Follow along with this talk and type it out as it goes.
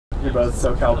you're both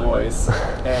SoCal boys,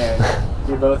 and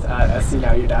you're both at SC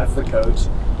now. Your dad's the coach.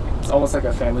 It's almost like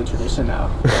a family tradition now,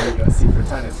 going to USC for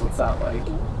tennis. What's that like?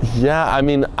 Yeah, I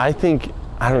mean, I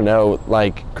don't know,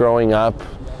 like growing up,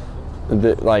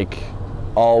 like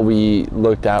all we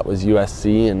looked at was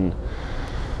USC, and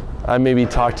I maybe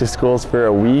talked to schools for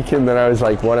a week and then I was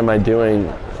like, what am I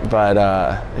doing? But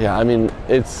yeah, I mean,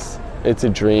 it's a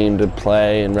dream to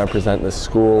play and represent the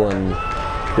school and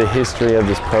the history of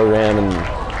this program, and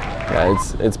yeah,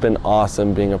 it's been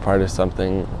awesome being a part of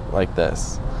something like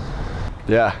this.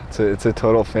 Yeah, it's a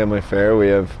total family affair. We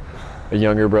have a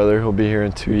younger brother who'll be here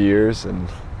in 2 years, and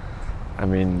I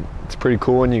mean, it's pretty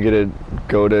cool when you get to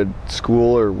go to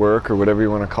school or work or whatever you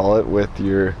want to call it with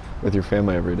your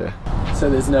family every day. So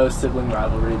there's no sibling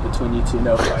rivalry between you two,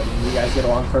 no fighting. You guys get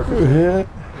along perfectly. Yeah,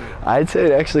 I'd say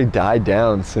it actually died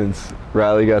down since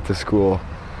Riley got to school.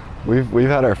 We've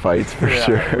had our fights for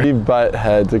sure. We butt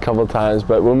heads a couple times,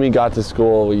 but when we got to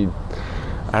school,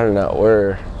 I don't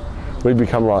know, we've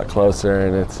become a lot closer,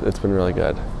 and it's been really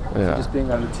good. Yeah. So just being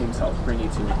on the team's helped bring you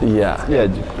two. Yeah. Yeah,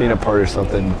 being a part of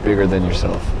something bigger than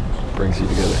yourself brings you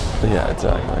together. Yeah,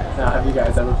 exactly. Now, have you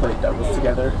guys ever played doubles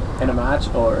together in a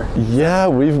match, or? Yeah,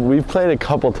 we've played a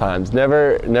couple times.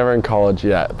 Never in college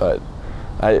yet, but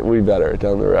we better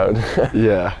down the road.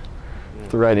 Yeah. If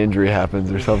the right injury happens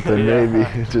or something, maybe,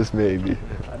 just maybe.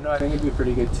 I don't know, I think it'd be a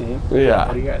pretty good team. Yeah.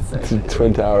 What do you guys think?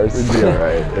 Twin Towers. It'd be all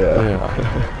right,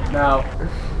 yeah. Now,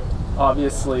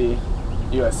 obviously,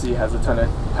 USC has a ton of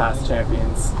past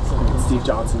champions. Steve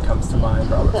Johnson comes to mind,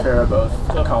 Robert Farah, both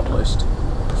accomplished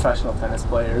professional tennis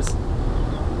players.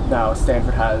 Now,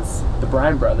 Stanford has the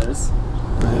Bryan brothers,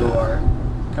 who are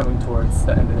coming towards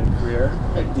the end of their career.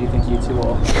 Do you think you two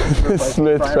will replace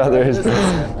Smith the Bryan brothers?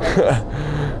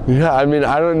 Yeah, I mean,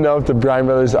 I don't know if the Bryan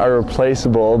brothers are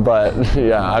replaceable, but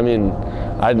yeah, I mean,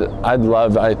 I'd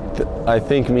love. I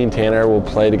think me and Tanner will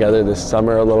play together this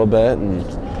summer a little bit, and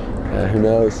yeah, who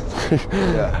knows?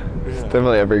 Yeah, it's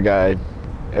definitely every guy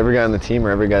on the team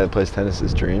or every guy that plays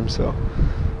tennis's dream. So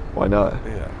why not?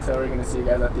 Yeah. So we're gonna see you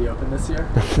guys at the Open this year?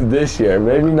 This year,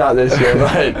 maybe not this year,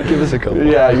 but give us a couple.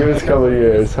 Yeah, give us a couple of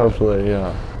years, hopefully.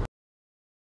 Yeah.